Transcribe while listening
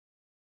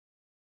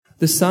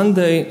This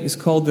Sunday is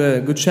called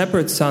the Good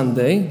Shepherd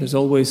Sunday. There's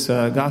always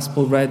a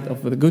gospel read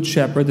of the Good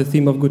Shepherd, the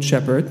theme of Good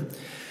Shepherd.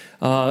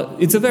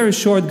 It's a very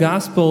short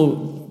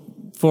gospel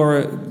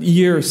for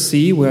year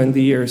C. We're in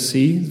the year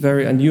C. It's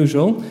very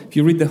unusual. If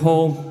you read the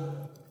whole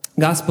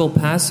gospel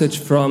passage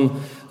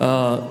from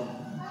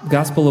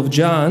Gospel of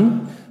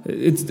John,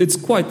 it's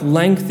quite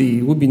lengthy.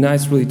 It would be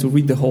nice really to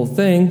read the whole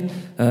thing.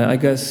 I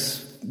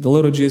guess the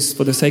liturgy is,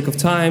 for the sake of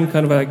time,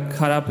 kind of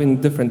cut up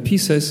in different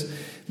pieces.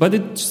 But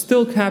it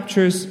still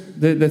captures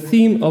the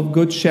theme of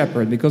Good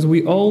Shepherd, because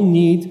we all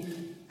need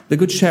the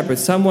Good Shepherd,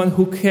 someone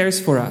who cares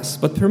for us.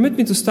 But permit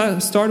me to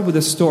start with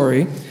a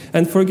story,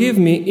 and forgive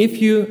me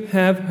if you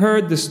have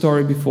heard the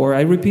story before.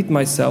 I repeat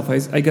myself.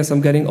 I guess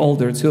I'm getting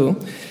older too.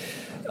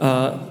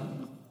 But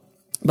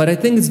I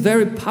think it's a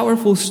very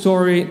powerful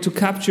story to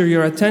capture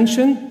your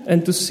attention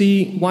and to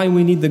see why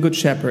we need the Good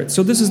Shepherd.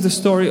 So this is the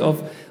story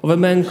of a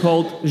man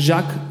called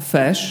Jacques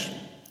Fesch.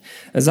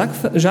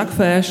 Jacques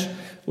Fesch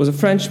was a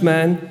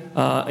Frenchman.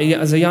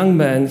 As a young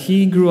man,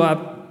 he grew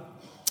up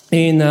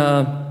in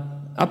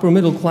upper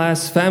middle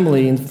class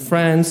family in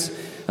France.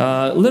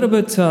 A little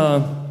bit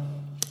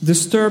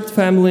disturbed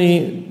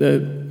family,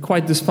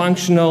 quite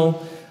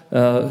dysfunctional.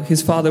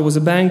 His father was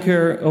a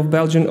banker of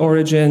Belgian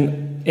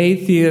origin,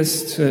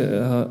 atheist,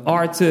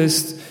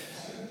 artist,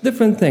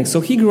 different things.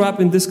 So he grew up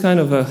in this kind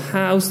of a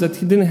house that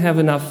he didn't have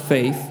enough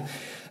faith.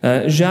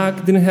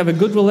 Jacques didn't have a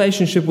good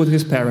relationship with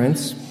his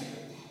parents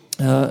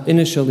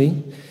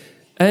initially.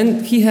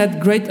 And he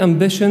had great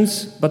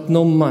ambitions, but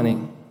no money.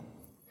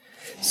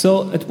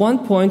 So at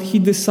one point, he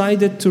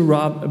decided to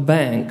rob a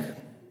bank.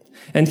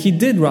 And he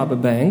did rob a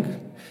bank.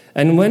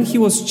 And when he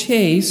was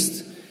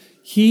chased,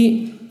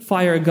 he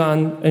fired a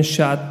gun and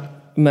shot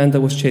a man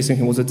that was chasing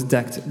him, was a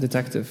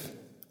detective.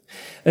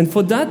 And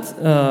for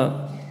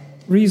that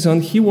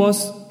reason, he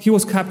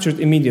was captured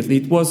immediately.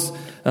 It was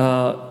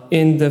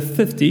in the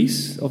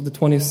 50s of the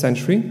 20th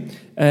century.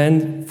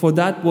 And for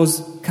that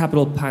was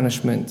capital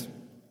punishment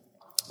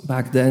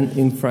back then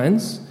in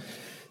France.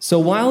 So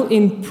while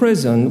in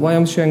prison, why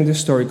I'm sharing this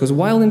story? Because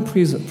while in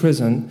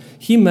prison,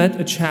 he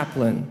met a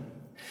chaplain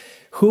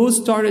who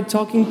started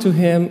talking to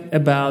him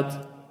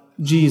about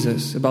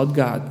Jesus, about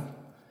God.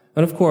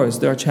 And of course,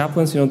 there are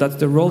chaplains, that's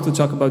their role to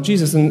talk about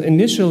Jesus. And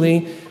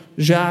initially,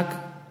 Jacques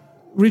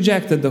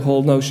rejected the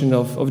whole notion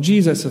of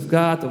Jesus, of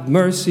God, of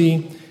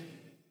mercy.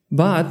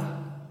 But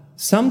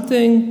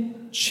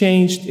something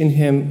changed in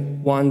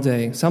him one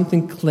day.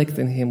 Something clicked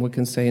in him, we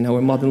can say, in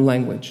our modern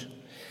language.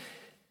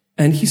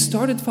 And he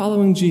started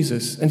following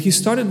Jesus. And he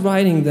started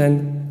writing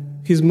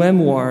then his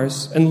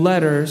memoirs and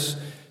letters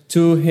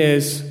to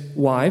his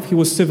wife. He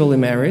was civilly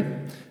married,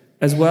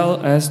 as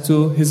well as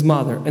to his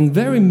mother. And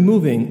very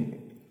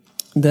moving.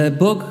 The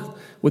book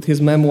with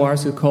his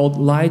memoirs is called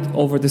Light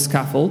Over the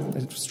Scaffold.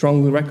 I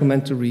strongly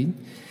recommend to read.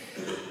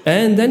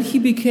 And then he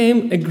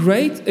became a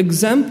great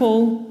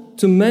example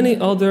to many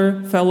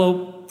other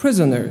fellow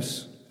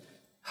prisoners.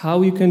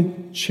 How you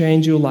can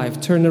change your life,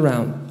 turn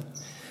around.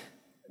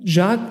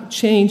 Jacques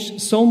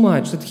changed so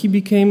much that he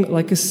became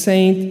like a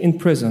saint in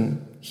prison.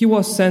 He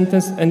was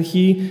sentenced and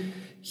he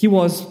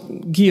was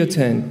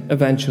guillotined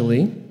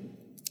eventually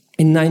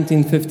in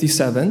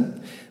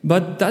 1957.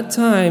 But that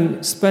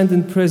time spent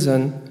in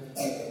prison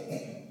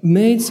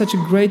made such a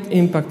great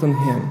impact on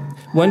him.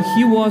 When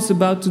he was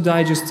about to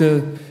die, just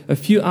a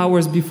few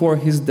hours before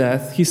his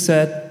death, he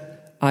said,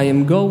 "I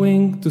am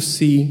going to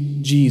see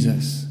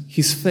Jesus."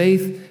 His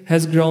faith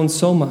has grown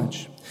so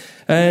much.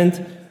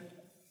 And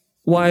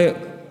while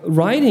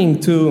writing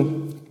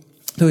to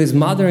his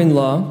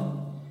mother-in-law,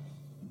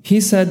 he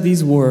said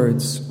these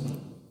words,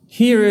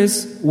 "Here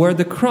is where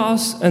the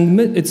cross and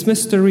its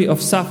mystery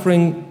of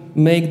suffering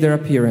make their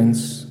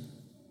appearance.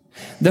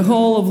 The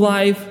whole of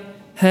life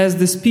has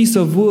this piece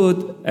of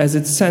wood as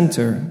its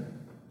center.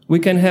 We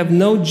can have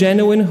no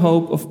genuine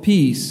hope of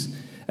peace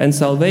and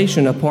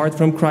salvation apart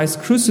from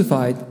Christ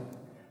crucified.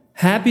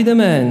 Happy the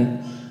man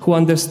who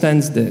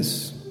understands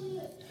this."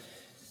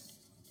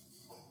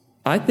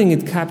 I think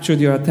it captured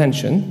your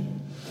attention,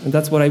 and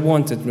that's what I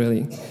wanted,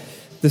 really.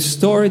 The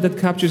story that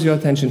captures your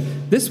attention.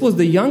 This was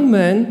the young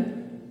man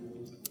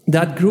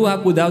that grew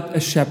up without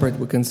a shepherd,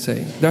 we can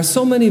say. There are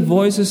so many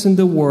voices in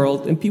the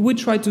world, and we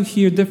try to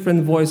hear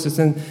different voices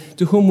and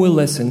to whom we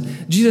listen.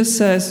 Jesus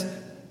says,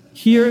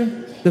 hear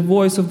the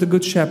voice of the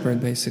Good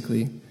Shepherd,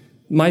 basically.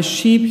 My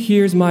sheep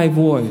hears my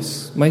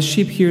voice. My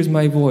sheep hears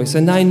my voice,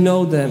 and I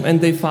know them, and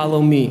they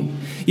follow me.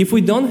 If we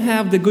don't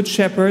have the Good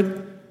Shepherd,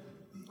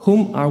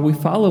 whom are we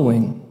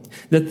following?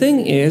 The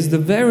thing is, the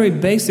very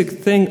basic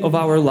thing of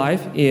our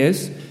life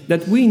is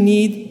that we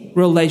need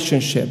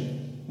relationship.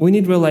 We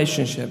need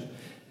relationship.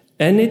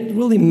 And it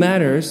really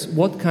matters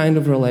what kind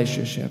of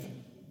relationship.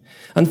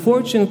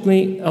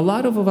 Unfortunately, a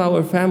lot of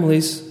our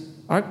families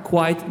are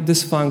quite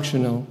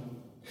dysfunctional.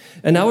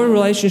 And our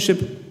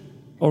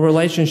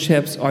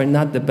relationships are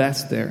not the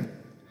best there.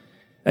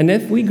 And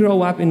if we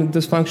grow up in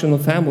dysfunctional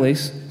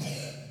families,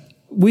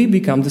 we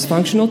become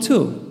dysfunctional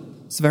too.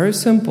 It's very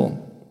simple.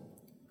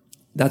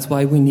 That's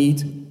why we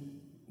need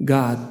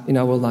God in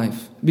our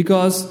life.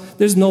 Because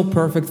there's no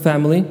perfect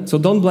family, so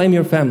don't blame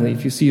your family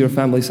if you see your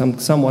family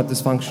somewhat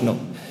dysfunctional.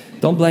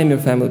 Don't blame your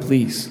family,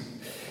 please.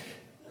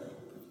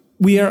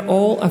 We are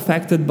all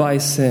affected by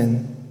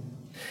sin.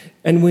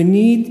 And we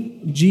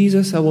need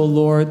Jesus, our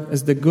Lord,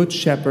 as the Good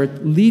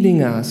Shepherd,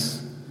 leading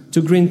us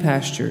to green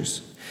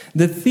pastures.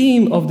 The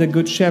theme of the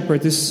Good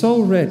Shepherd is so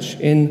rich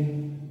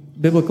in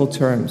biblical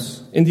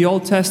terms. In the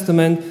Old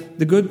Testament,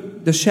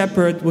 the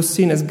shepherd was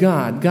seen as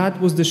God. God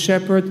was the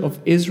shepherd of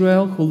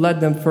Israel who led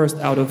them first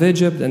out of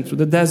Egypt and through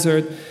the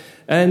desert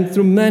and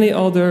through many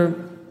other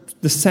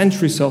the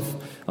centuries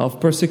of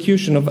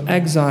persecution, of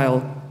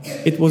exile.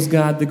 It was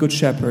God, the Good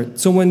Shepherd.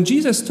 So when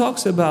Jesus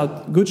talks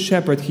about Good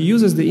Shepherd, he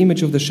uses the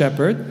image of the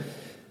shepherd.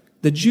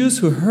 The Jews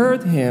who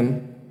heard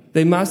him,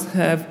 they must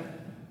have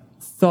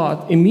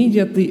thought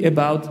immediately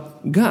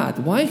about God.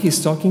 Why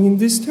he's talking in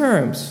these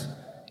terms?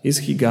 Is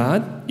he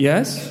God?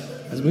 Yes,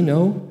 as we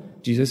know,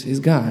 Jesus is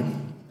God.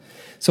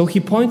 So he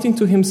pointing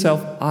to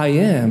himself, I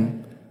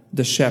am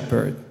the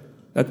shepherd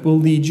that will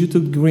lead you to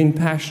green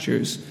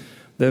pastures.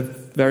 The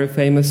very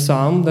famous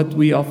psalm that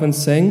we often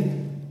sing,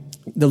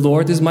 the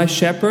Lord is my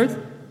shepherd.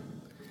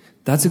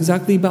 That's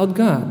exactly about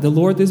God. The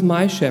Lord is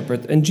my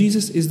shepherd, and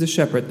Jesus is the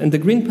shepherd. And the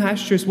green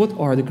pastures, what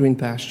are the green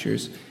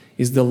pastures?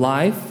 Is the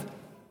life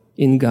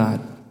in God.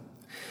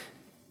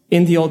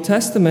 In the Old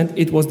Testament,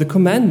 it was the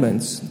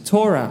commandments,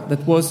 Torah,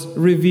 that was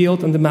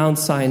revealed on the Mount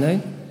Sinai,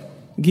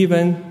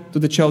 given to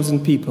the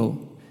chosen people.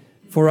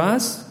 For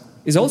us,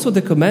 is also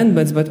the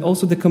commandments, but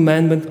also the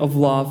commandment of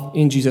love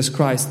in Jesus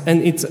Christ.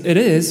 And it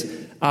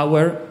is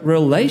our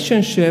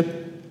relationship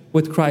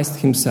with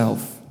Christ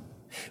himself.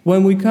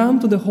 When we come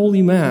to the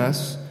Holy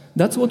Mass,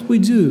 that's what we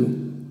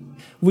do.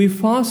 We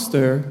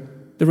foster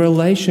the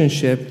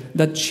relationship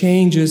that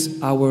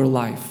changes our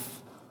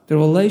life. The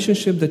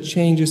relationship that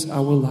changes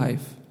our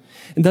life.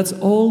 And that's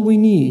all we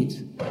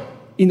need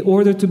in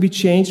order to be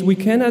changed. We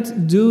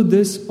cannot do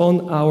this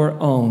on our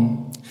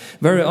own.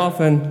 Very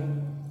often,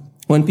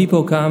 when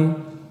people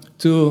come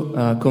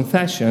to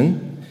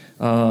confession,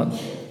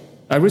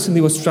 I recently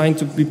was trying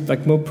to be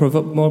more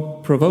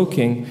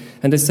provoking,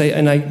 and they say,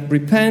 and I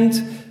repent.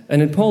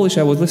 And in Polish,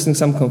 I was listening to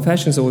some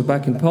confessions. I was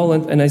back in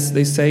Poland, and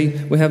they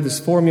say, we have this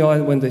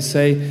formula when they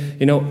say,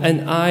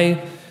 and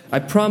I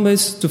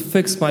promise to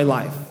fix my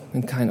life.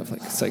 And kind of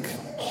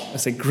I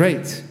say,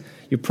 great.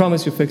 You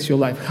promise you fix your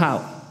life.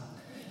 How?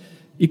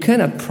 You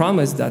cannot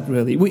promise that,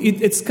 really.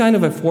 It's kind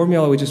of a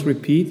formula we just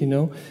repeat,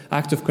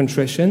 act of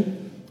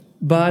contrition.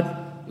 But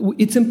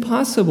it's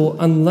impossible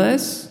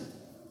unless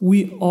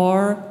we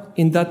are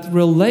in that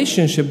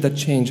relationship that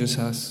changes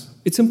us.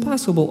 It's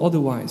impossible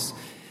otherwise.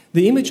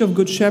 The image of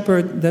Good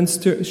Shepherd then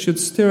should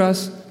stir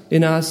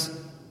in us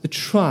the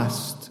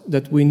trust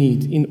that we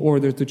need in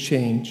order to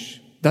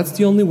change. That's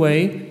the only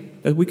way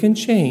that we can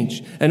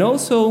change. And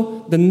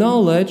also the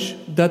knowledge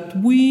that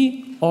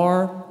we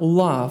are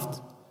loved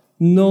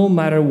no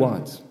matter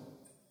what.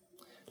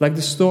 Like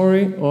the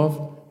story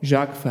of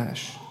Jacques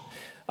Fesch.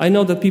 I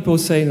know that people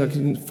say,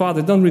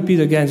 Father, don't repeat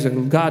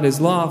again, God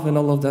is love and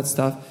all of that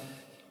stuff.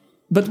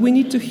 But we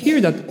need to hear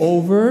that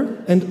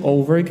over and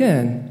over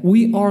again.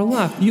 We are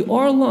loved. You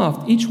are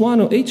loved,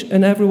 each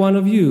and every one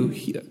of you,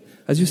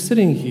 as you're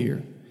sitting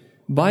here,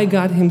 by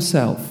God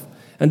himself.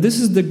 And this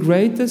is the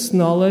greatest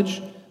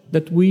knowledge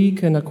that we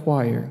can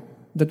acquire,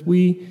 that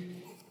we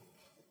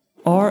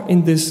are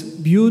in this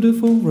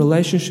beautiful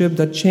relationship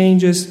that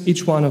changes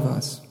each one of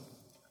us.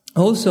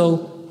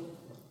 Also,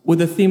 with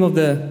the theme of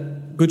the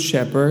Good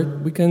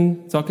Shepherd, we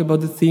can talk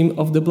about the theme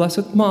of the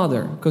Blessed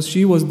Mother, because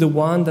she was the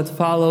one that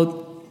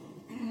followed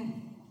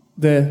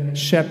the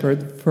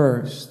shepherd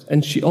first,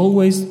 and she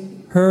always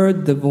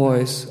heard the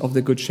voice of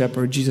the Good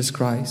Shepherd, Jesus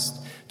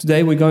Christ.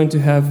 Today we're going to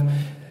have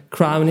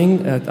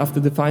crowning after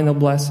the final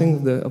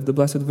blessing of the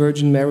Blessed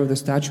Virgin Mary, of the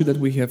statue that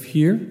we have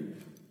here.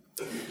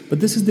 But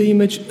this is the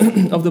image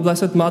of the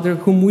Blessed Mother,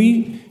 whom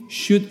we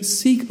should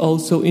seek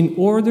also in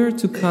order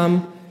to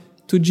come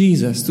to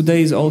Jesus.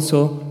 Today is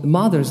also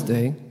Mother's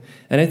Day.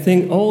 And I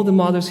think all the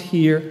mothers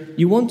here,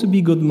 you want to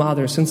be good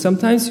mothers, and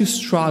sometimes you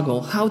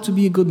struggle how to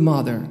be a good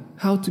mother,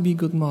 how to be a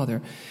good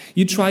mother.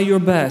 You try your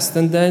best,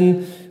 and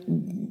then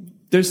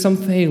there's some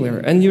failure,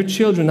 and your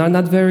children are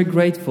not very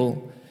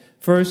grateful.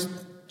 First,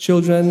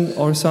 children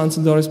or sons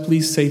and daughters,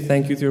 please say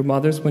thank you to your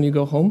mothers when you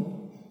go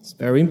home. It's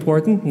very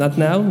important, not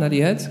now, not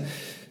yet,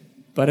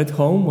 but at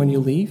home when you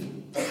leave.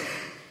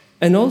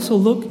 And also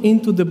look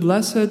into the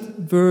Blessed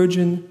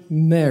Virgin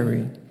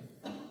Mary,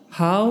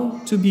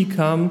 how to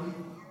become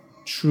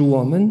true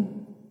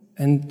woman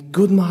and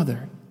good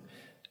mother.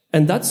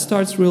 And that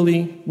starts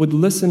really with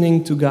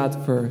listening to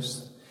God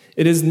first.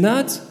 It is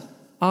not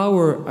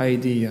our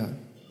idea.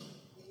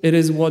 It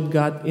is what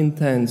God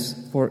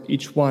intends for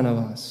each one of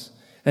us.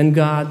 And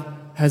God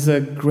has a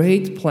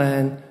great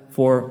plan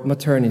for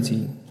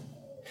maternity.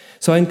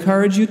 So I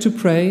encourage you to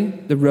pray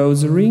the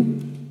Rosary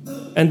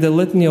and the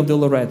Litany of the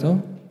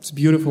Loreto. It's a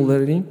beautiful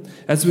litany,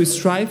 as we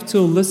strive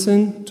to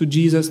listen to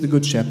Jesus, the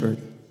Good Shepherd.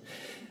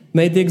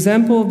 May the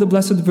example of the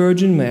Blessed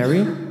Virgin Mary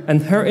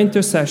and her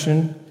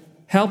intercession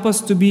help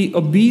us to be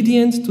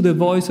obedient to the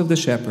voice of the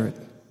shepherd.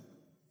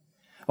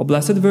 O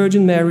Blessed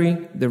Virgin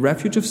Mary, the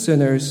refuge of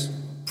sinners,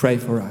 pray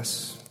for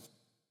us.